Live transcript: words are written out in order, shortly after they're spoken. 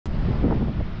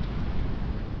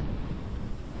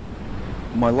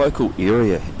My local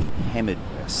area had been hammered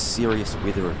by a serious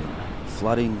weather event.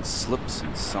 Flooding, slips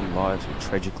and some lives were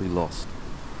tragically lost.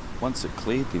 Once it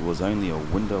cleared, there was only a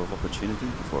window of opportunity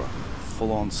before a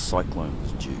full-on cyclone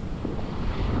was due.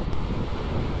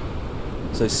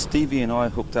 So Stevie and I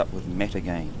hooked up with Matt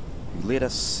again, who led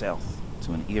us south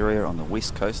to an area on the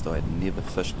west coast I had never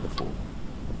fished before.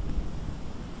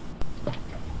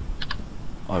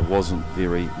 I wasn't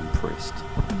very impressed.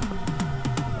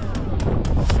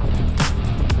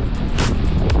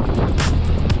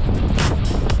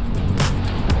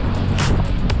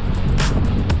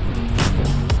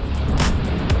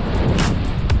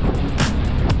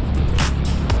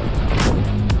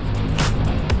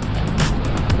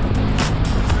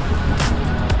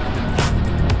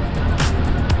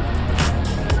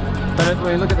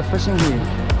 But look at the fishing here.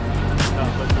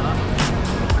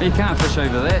 You can't fish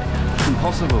over that. It's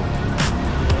impossible.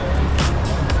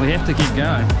 We have to keep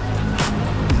going.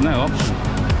 There's no option.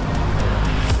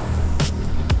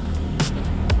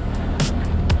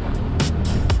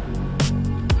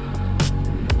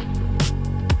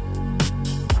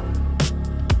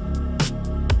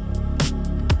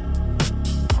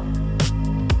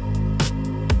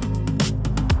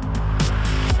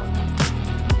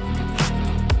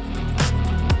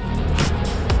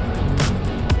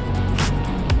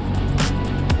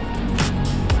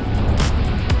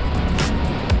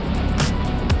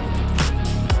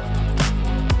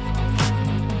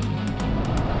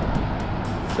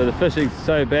 So the fishing's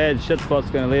so bad, shit spot's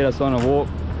going to lead us on a walk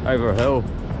over a hill. Go,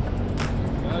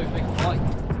 big fight.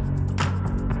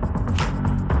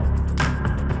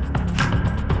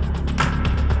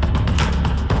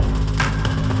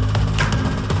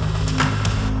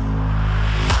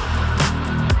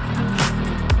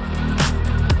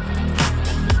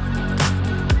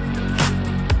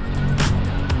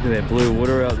 Look at that blue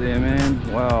water out there,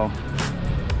 man. Wow.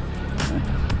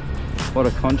 What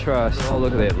a contrast. Oh,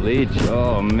 look at that ledge.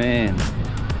 Oh, man.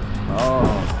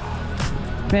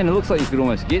 Oh. Man, it looks like you could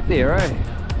almost get there, eh?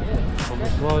 Yeah, on the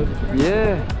slope.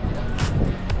 Yeah.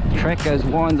 Track goes,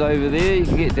 winds over there. You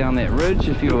can get down that ridge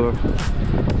if you're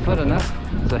fit enough.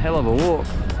 It's a hell of a walk.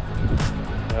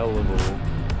 Hell of a walk.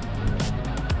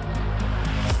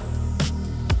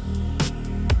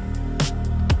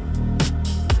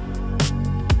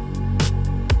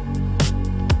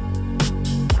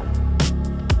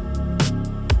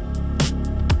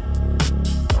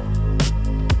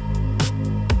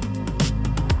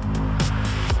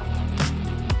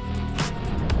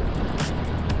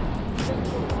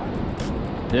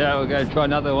 Yeah, we'll go try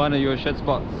another one of your shit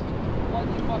spots. Why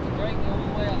did you fucking drag me all the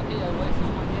way out here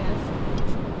wasting my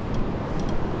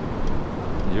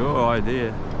gas? Your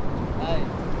idea. Hey.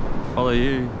 Follow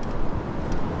you.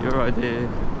 Your idea.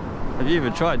 Have you ever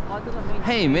tried?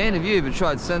 Hey man, have you ever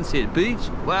tried Sunset Beach?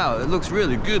 Wow, it looks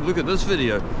really good. Look at this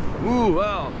video. Ooh,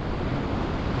 wow.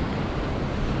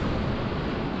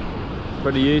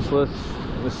 Pretty useless.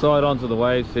 We side onto the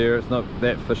waves here. It's not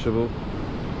that fishable.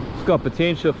 It's got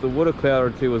potential if the water cloud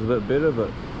or two was a bit better, but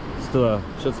still a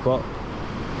shit spot.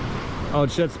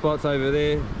 Old shit spots over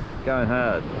there, going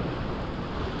hard.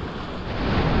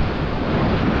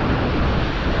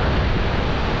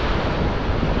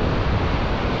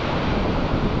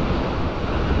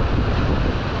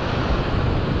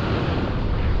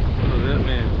 Look at that,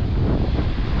 man.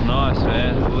 Nice,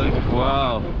 man.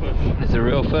 Wow. It's a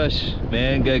real fish,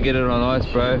 man. Go get it on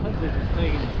ice, bro.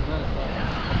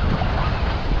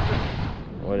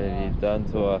 What have you done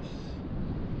to us?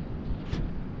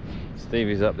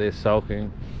 Stevie's up there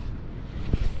sulking.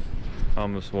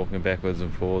 I'm just walking backwards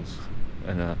and forwards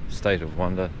in a state of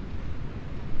wonder.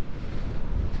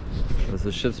 There's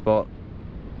a shit spot.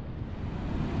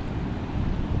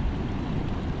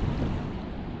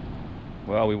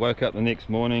 Well, we woke up the next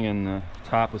morning and the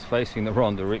tarp was facing the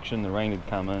wrong direction. The rain had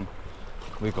come in.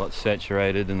 We got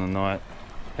saturated in the night.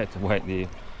 Had to wait there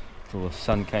till the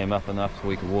sun came up enough so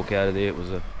we could walk out of there. It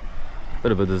was a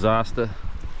bit of a disaster.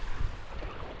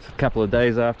 It's a couple of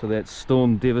days after that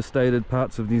storm devastated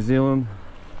parts of New Zealand.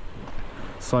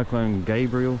 Cyclone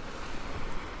Gabriel.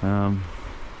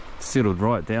 Settled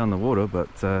right down the water, but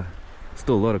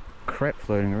still a lot of crap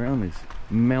floating around. There's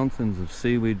mountains of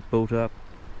seaweed built up.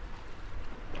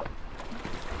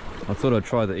 I thought I'd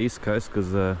try the east coast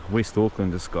because West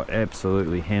Auckland just got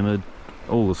absolutely hammered.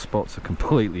 All the spots are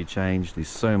completely changed. There's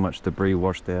so much debris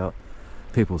washed out.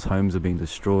 People's homes have been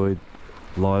destroyed.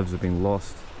 Lives have been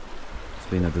lost. It's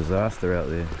been a disaster out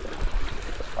there.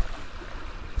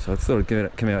 So I thought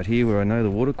I'd come out here where I know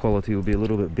the water quality will be a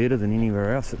little bit better than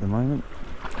anywhere else at the moment.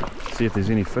 See if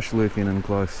there's any fish lurking in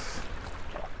close.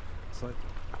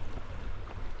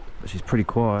 But she's pretty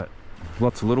quiet.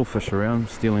 Lots of little fish around,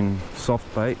 stealing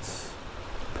soft baits,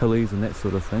 pillies and that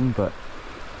sort of thing, but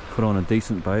put on a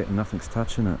decent bait and nothing's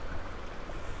touching it.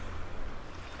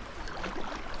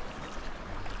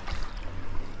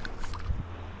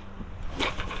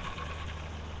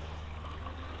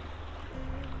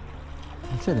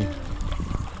 What's that?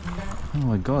 Oh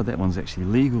my god, that one's actually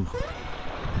legal.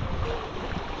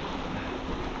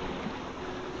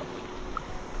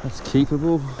 That's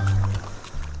keepable.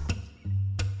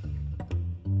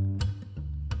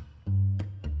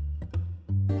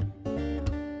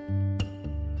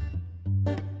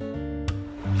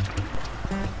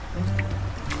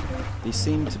 There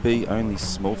seemed to be only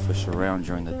small fish around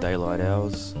during the daylight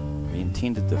hours. We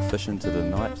intended to fish into the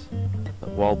night, but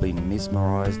while being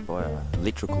mesmerised by an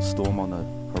electrical storm on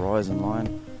the horizon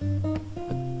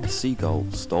line, a seagull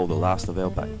stole the last of our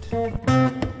bait.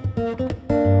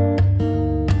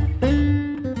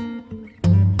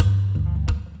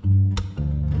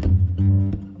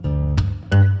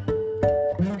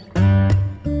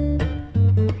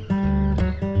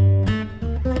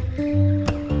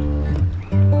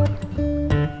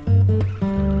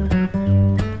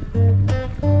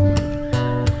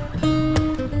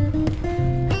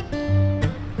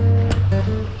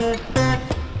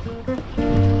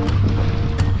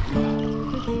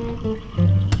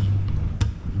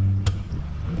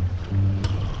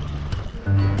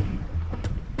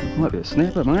 Might be a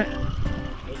snapper, mate.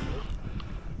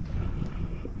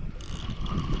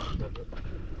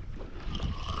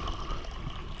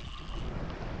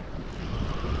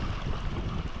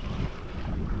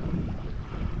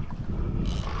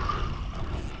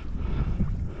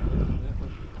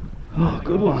 Oh,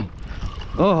 good one.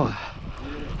 Oh.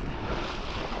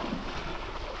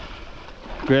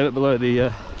 Grab it below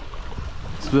the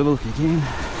swivel if you can.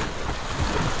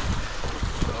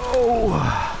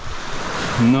 Oh.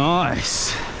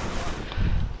 Nice.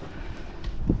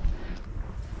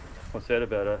 What's that,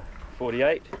 about a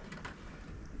 48?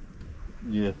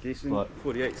 Yeah, Decent, like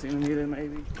 48 centimetre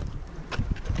maybe.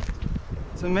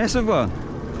 It's a massive one.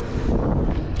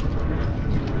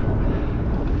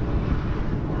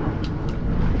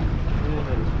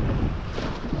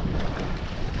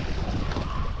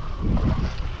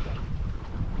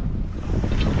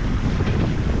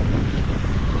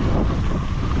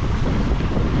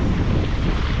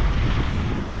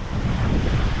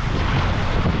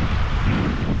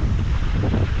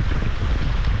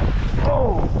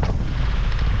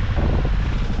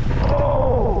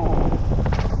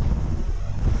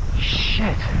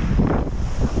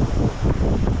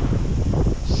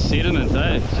 Sediment,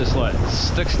 eh? It's just like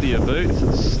sticks to your boots.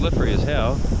 It's slippery as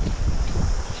hell.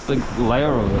 It's a big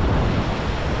layer of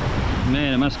it.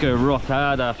 Man, it must go rock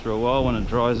hard after a while when it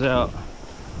dries out.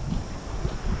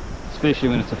 Especially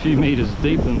when it's a few meters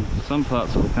deep in some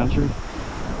parts of the country.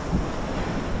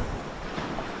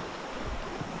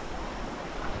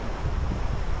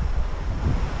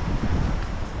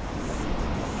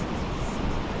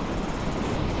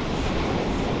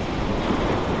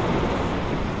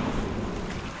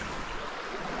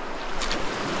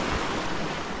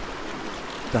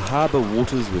 The harbour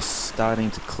waters were starting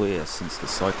to clear since the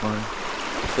cyclone.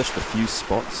 I fished a few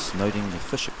spots, noting the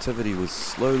fish activity was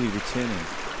slowly returning,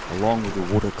 along with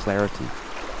the water clarity.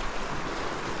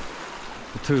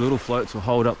 The two little floats will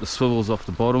hold up the swivels off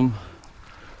the bottom,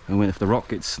 and if the rock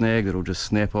gets snagged, it'll just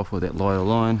snap off with that lighter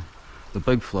line. The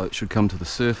big float should come to the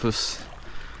surface,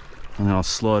 and then I'll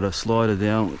slide her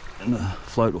down, and the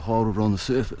float will hold it on the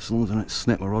surface as long as I don't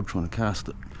snap my rod trying to cast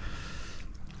it.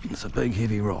 It's a big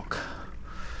heavy rock.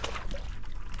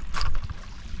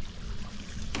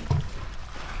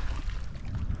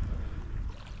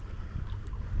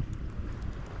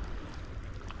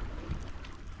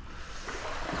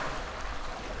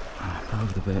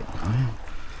 Over the back, right?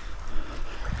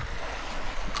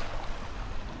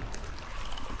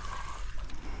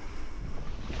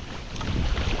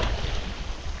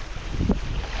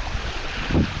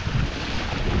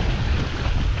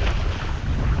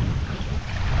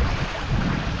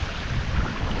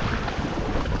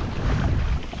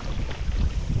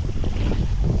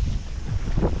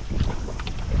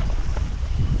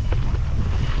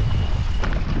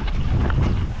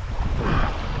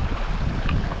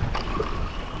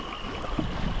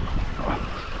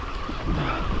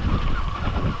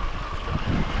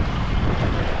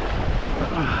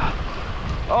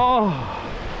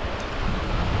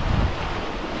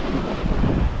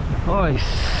 Oh, he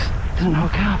didn't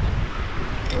hook up.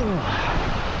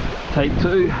 Oh. Take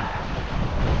two.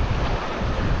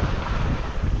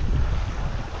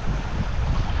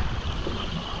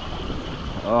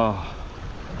 Oh.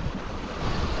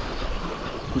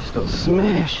 Just got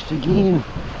smashed again.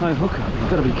 No hooker, you've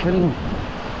got to be kidding me.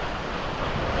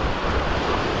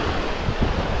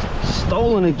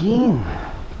 Stolen again.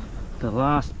 The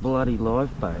last bloody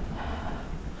live bait.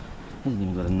 Hasn't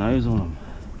even got a nose on him.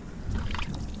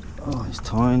 Oh, he's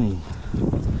tiny.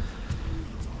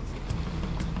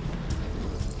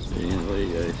 Yeah, let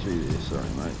you go through there, sorry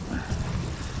mate.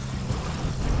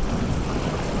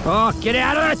 Oh, get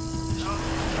out of it!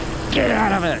 Get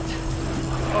out of it!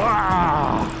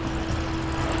 Oh.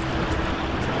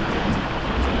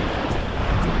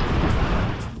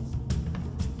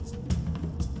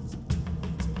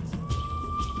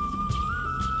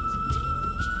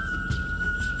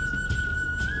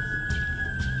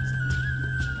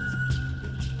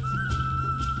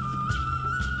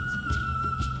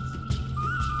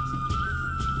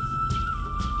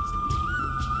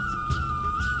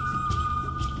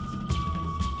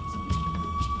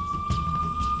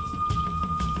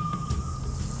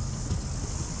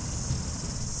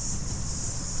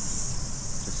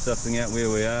 Sussing out where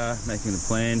we are, making a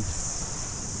plan.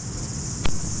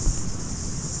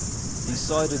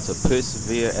 Decided to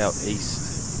persevere out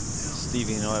east.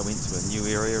 Stevie and I went to a new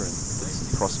area and did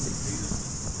some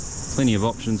prospecting. Plenty of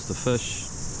options to fish.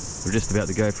 We're just about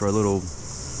to go for a little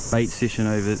bait session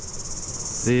over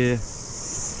there.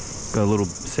 Got a little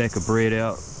sack of bread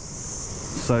out,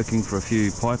 soaking for a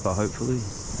few piper hopefully.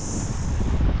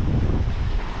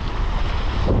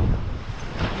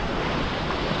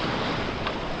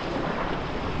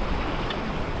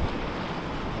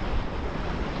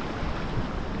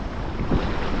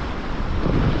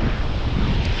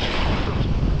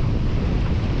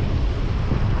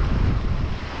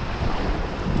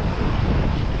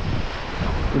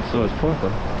 Good size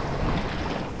piper.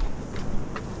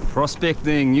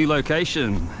 Prospecting, new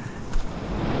location.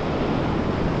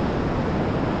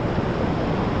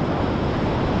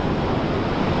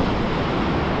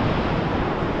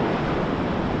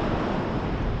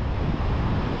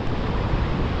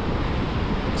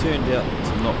 Turned out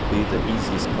to not be the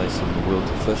easiest place in the world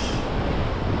to fish,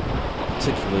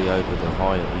 particularly over the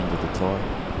higher end of the tide.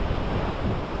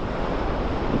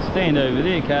 Stand over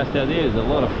there, cast out there, there's a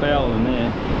lot of foul in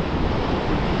there.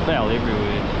 Foul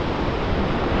everywhere.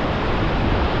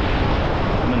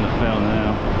 I'm in the foul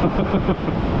now.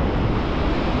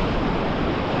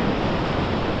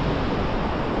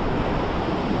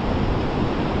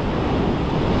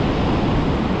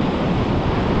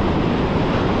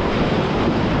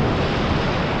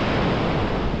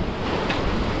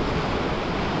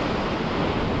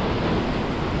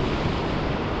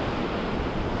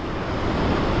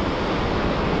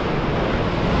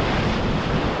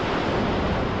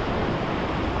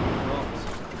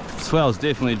 Swell's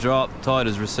definitely dropped, tide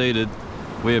has receded,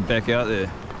 we're back out there.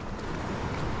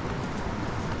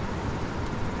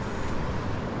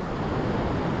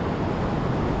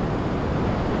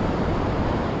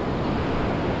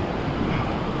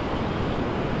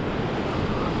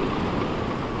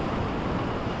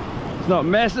 It's not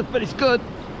massive, but it's good.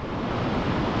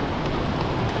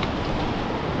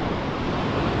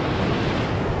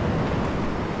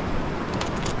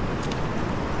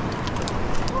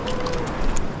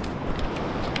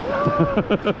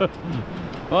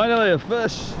 Finally a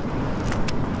fish.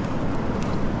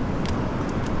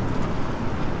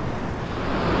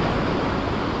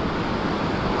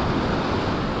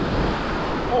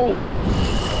 Oh.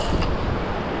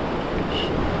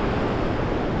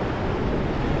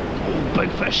 Oh, big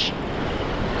fish.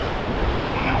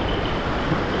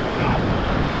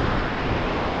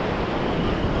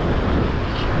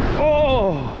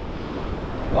 Oh.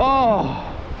 Oh.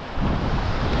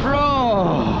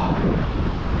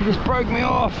 He just broke me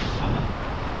off.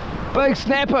 Big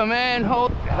snapper, man. I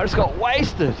just got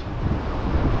wasted. It's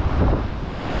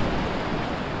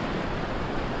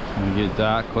gonna get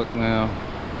dark quick now.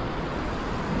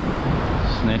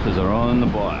 Snappers are on the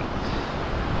bite.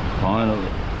 Finally.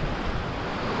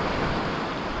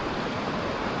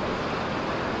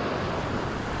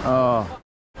 Oh.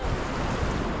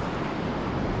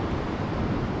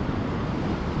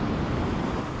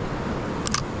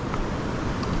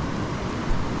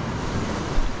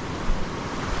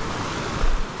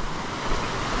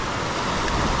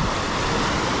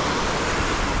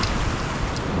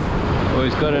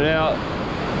 He's got it out.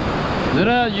 Is it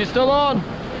out? You still on?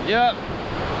 Yep.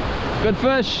 Good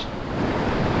fish.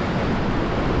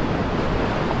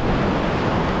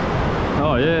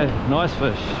 Oh yeah, nice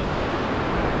fish.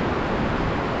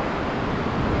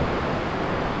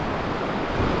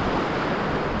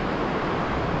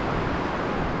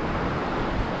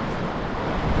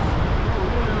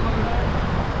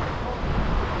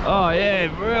 Oh yeah,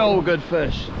 real good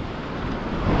fish.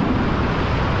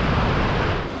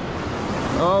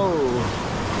 Oh!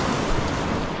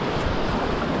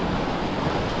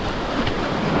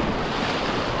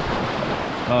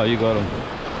 Oh, you got him.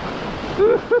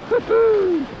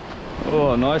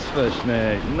 Oh, nice fish,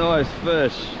 Nick. Nice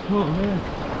fish. Oh man.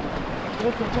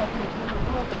 That's a fucking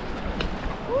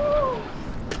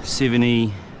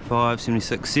 75,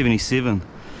 76, 77.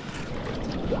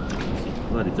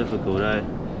 Bloody difficult, eh?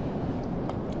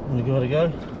 You gotta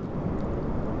go?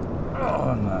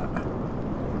 Oh, no.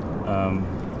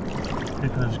 You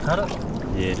can just cut it?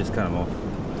 Yeah, just cut him off.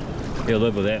 He'll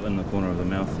live with that in the corner of the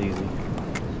mouth easy.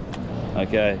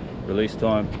 Okay, release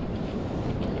time.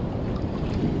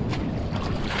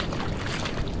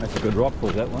 That's a good rock pull,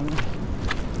 that one.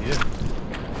 Yeah.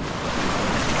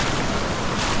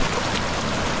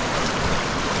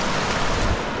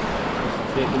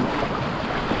 Second.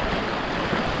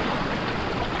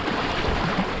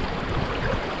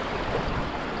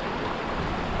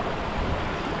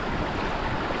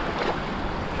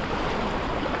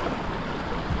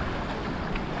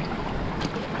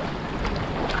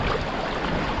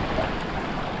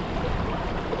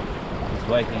 He's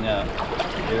waking up.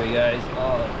 There he goes.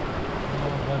 Oh.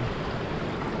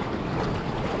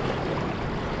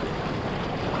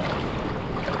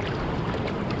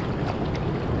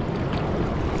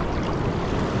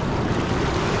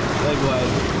 Big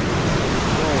wave.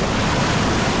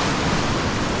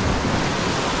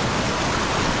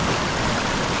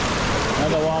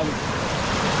 Another one.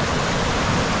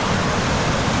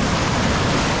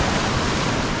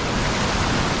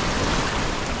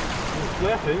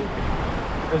 Flapping?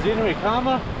 Is it any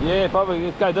calmer? Yeah, probably.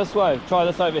 Let's go this way. Try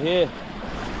this over here.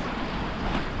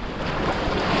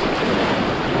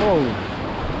 Whoa.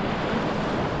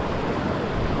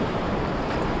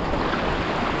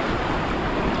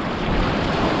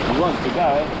 He wants to go.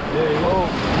 Yeah, he will.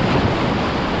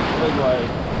 Big wave.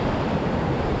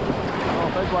 Oh,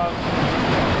 big wave.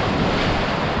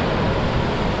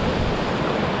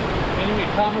 Any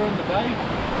calmer in the bay?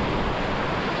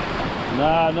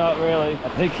 Nah, not really. I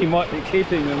think he might be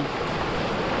keeping them.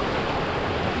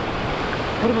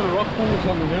 Put him in a rock pool or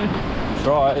something, man.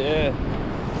 Try it, yeah.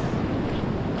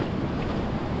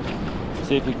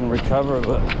 See if he can recover a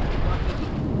bit.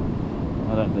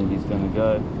 I don't think he's going to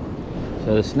go.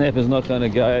 So the snapper's not going to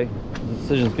go. The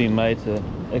decision's been made to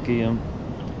icky him.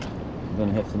 We're going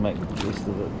to have to make the best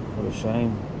of it. What a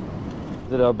shame.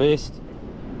 Did our best.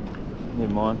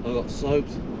 Never mind. I got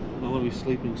soaked. I want to be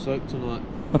sleeping soaked tonight.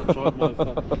 I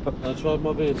tried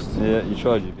my best. Yeah, you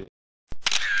tried your best.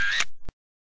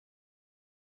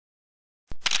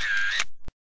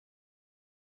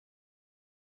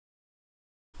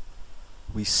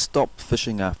 We stopped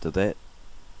fishing after that.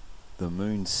 The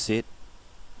moon set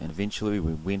and eventually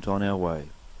we went on our way.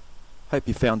 Hope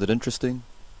you found it interesting.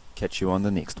 Catch you on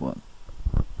the next one.